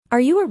Are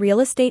you a real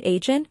estate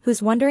agent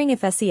who's wondering if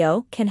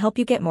SEO can help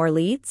you get more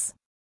leads?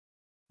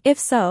 If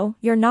so,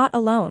 you're not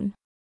alone.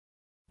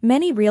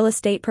 Many real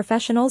estate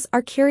professionals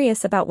are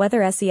curious about whether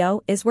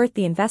SEO is worth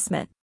the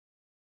investment.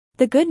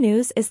 The good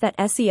news is that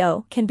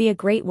SEO can be a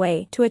great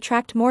way to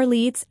attract more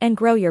leads and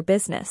grow your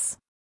business.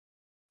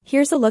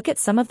 Here's a look at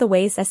some of the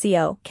ways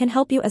SEO can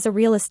help you as a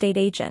real estate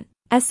agent.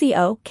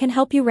 SEO can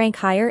help you rank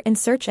higher in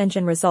search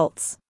engine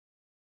results.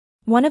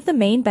 One of the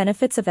main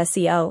benefits of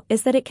SEO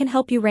is that it can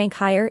help you rank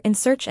higher in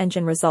search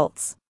engine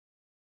results.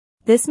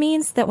 This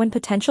means that when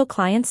potential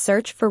clients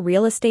search for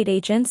real estate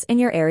agents in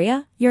your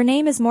area, your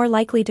name is more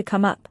likely to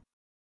come up.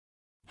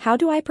 How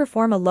do I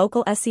perform a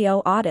local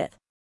SEO audit?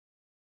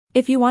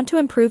 If you want to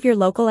improve your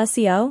local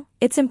SEO,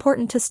 it's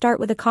important to start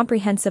with a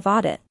comprehensive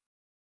audit.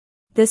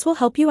 This will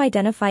help you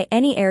identify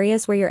any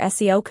areas where your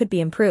SEO could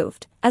be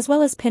improved, as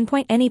well as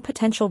pinpoint any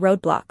potential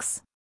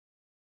roadblocks.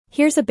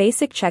 Here's a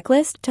basic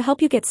checklist to help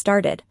you get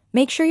started.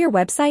 Make sure your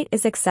website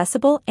is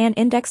accessible and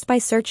indexed by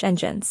search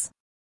engines.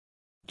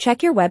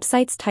 Check your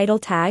website's title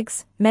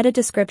tags, meta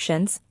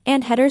descriptions,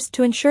 and headers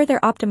to ensure they're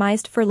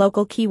optimized for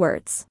local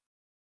keywords.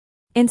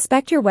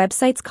 Inspect your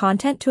website's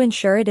content to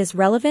ensure it is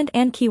relevant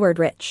and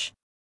keyword-rich.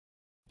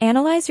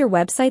 Analyze your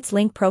website's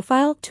link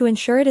profile to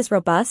ensure it is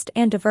robust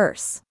and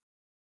diverse.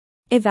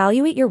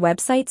 Evaluate your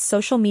website's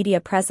social media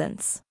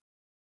presence.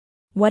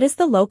 What is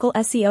the local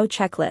SEO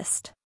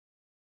checklist?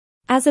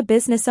 As a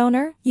business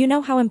owner, you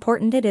know how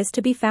important it is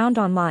to be found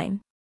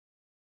online.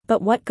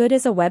 But what good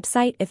is a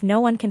website if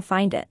no one can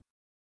find it?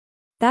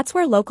 That's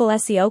where local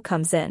SEO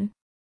comes in.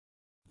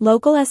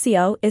 Local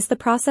SEO is the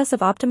process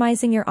of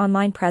optimizing your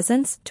online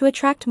presence to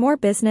attract more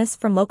business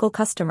from local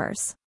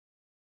customers.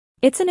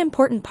 It's an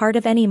important part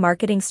of any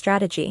marketing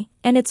strategy,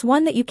 and it's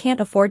one that you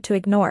can't afford to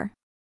ignore.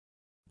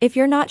 If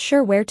you're not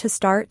sure where to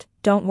start,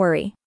 don't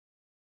worry.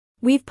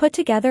 We've put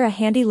together a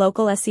handy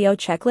local SEO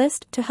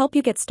checklist to help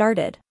you get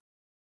started.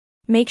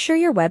 Make sure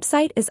your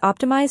website is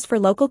optimized for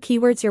local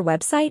keywords. Your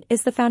website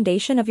is the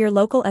foundation of your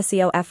local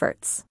SEO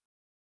efforts.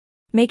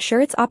 Make sure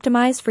it's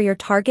optimized for your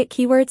target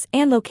keywords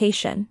and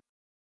location.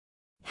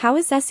 How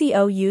is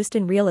SEO used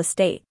in real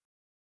estate?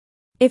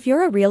 If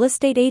you're a real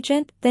estate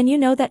agent, then you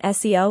know that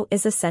SEO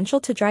is essential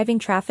to driving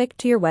traffic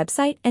to your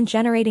website and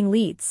generating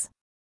leads.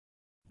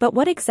 But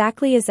what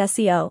exactly is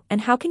SEO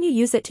and how can you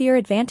use it to your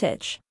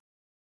advantage?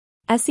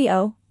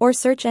 SEO, or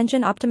search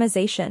engine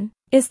optimization,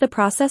 is the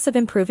process of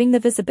improving the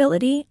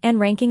visibility and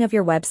ranking of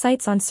your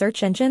websites on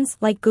search engines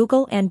like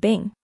Google and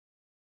Bing.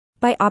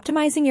 By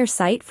optimizing your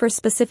site for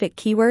specific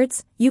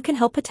keywords, you can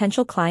help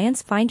potential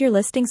clients find your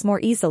listings more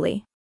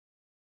easily.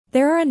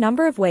 There are a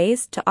number of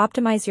ways to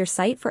optimize your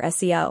site for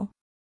SEO.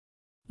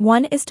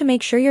 One is to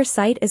make sure your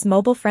site is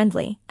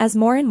mobile-friendly, as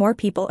more and more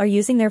people are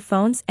using their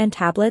phones and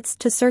tablets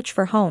to search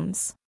for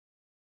homes.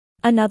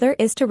 Another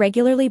is to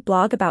regularly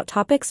blog about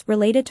topics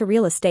related to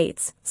real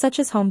estate, such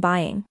as home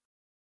buying.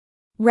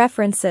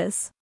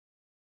 References.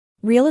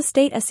 Real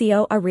Estate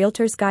SEO: A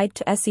Realtor's Guide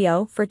to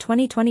SEO for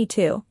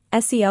 2022,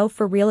 SEO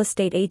for Real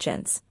Estate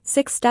Agents,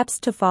 6 Steps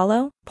to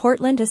Follow,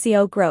 Portland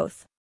SEO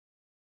Growth.